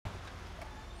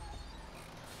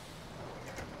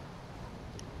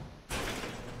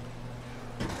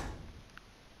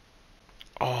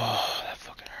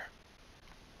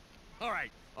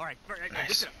right. Nice.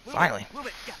 Lift it up. Finally. Move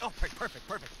it. Yeah. Oh, perfect.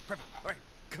 All right.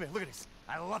 Come here. Look at this.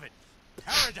 I love it.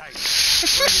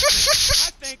 Paradise.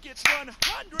 I think it's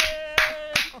 100.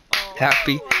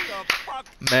 Happy What the fuck?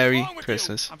 Merry What's wrong with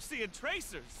Christmas. You? I'm seeing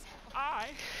tracers. I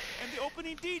am the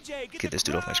opening DJ. Get this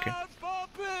dude off my screen.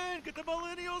 Bumping. Get the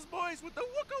millennials boys with the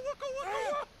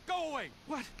wooka. Go away.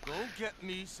 What? Go get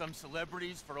me some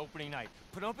celebrities for opening night.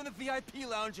 Put up in the VIP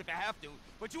lounge if you have to,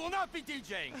 but you will not be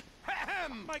DJing.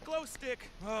 My glow stick.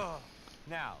 Oh.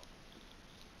 Now,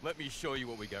 let me show you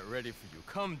what we got ready for you.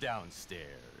 Come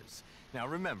downstairs. Now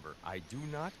remember, I do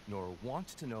not nor want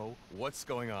to know what's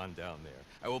going on down there.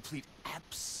 I will plead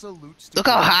absolute stupidity. Look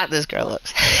how hot this girl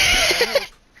looks.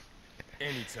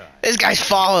 Anytime. This guy's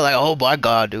falling like, oh my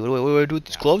god, dude. What do I do with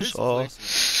these gloves? This Oh. place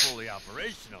is fully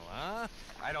operational, huh?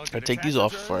 I don't Gotta take these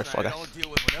off before I fuck I it. don't deal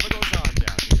with whatever goes on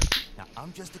down here. Now,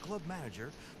 I'm just a club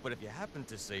manager, but if you happen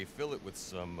to, say, fill it with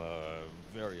some,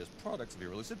 various products of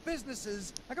your illicit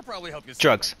businesses, I could probably help you.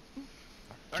 Drugs.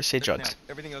 All Just say now, drugs.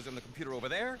 everything else on the computer over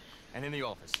there and in the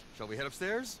office. Shall we head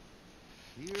upstairs?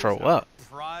 Here's For what?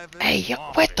 Private Hey,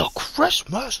 office. with the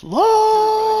Christmas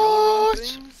Your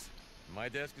lights. things. My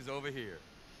desk is over here.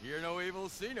 Hear no evil,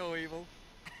 see no evil.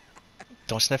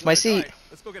 Don't sniff my seat. Right,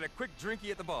 let's go get a quick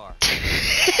drinky at the bar.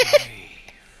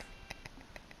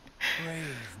 Brave,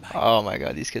 mate. Oh my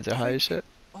god, these kids are high as shit.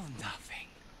 Oh, nothing.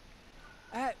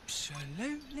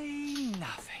 Absolutely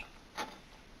nothing.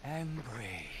 And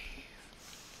brave.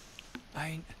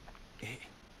 Ain't it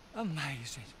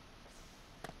amazing?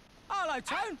 Hello,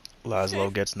 Tone.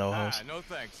 Laszlo gets no host. No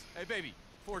thanks. Hey, baby,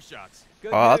 4 shots.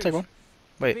 Good Oh, I'll news. take one.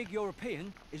 The Wait. big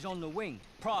European is on the wing.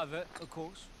 Private, of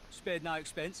course. Spared no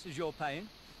expense as you're paying.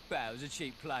 Well, it was a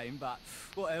cheap plane, but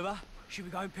whatever. Should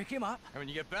we go and pick him up? And when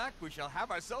you get back, we shall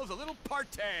have ourselves a little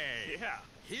party. Yeah.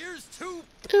 Here's to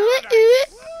Do it, do it.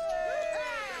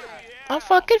 I'm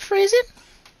fucking freezing.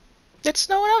 It's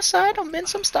snowing outside. I'm in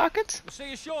some stockings. We'll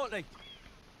see you shortly.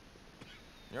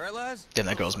 You alright, lads? Damn,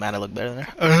 that girl's mad. I look better than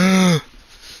her.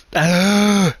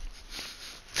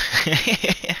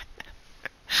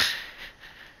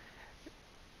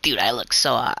 Dude, I look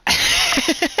so hot.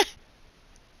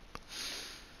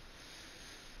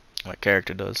 My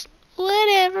character does.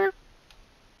 Whatever.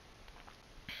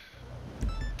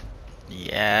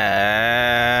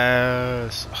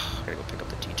 Yes. Oh, I gotta go pick up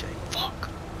the DJ. Fuck.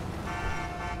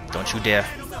 Don't you dare.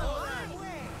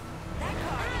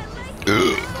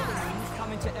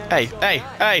 Hey, hey,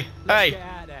 hey, hey. Get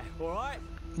out there, alright?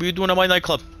 What are you doing at my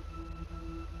nightclub?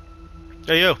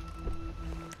 Hey, you.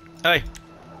 Hey.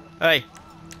 Hey.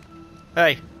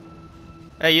 Hey.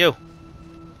 Hey, you.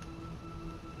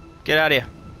 Get out of here.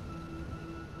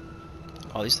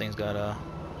 All these things got a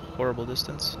horrible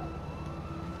distance.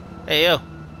 Hey, you.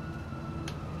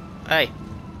 Hey.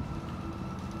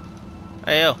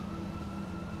 Hey, you.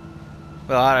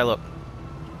 Well, how'd I look?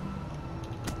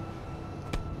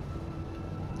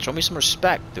 Show me some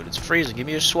respect, dude. It's freezing. Give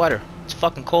me your sweater. It's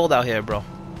fucking cold out here, bro.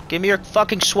 Give me your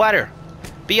fucking sweater.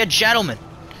 Be a gentleman.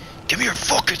 Give me your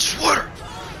fucking sweater.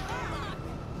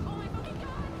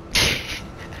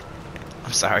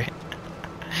 I'm sorry.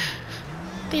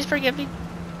 Please forgive me.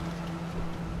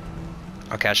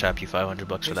 I'll cash up you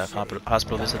 $500 for that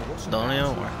hospital visit. Don't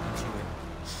even worry.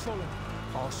 Solid.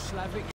 Our Slavic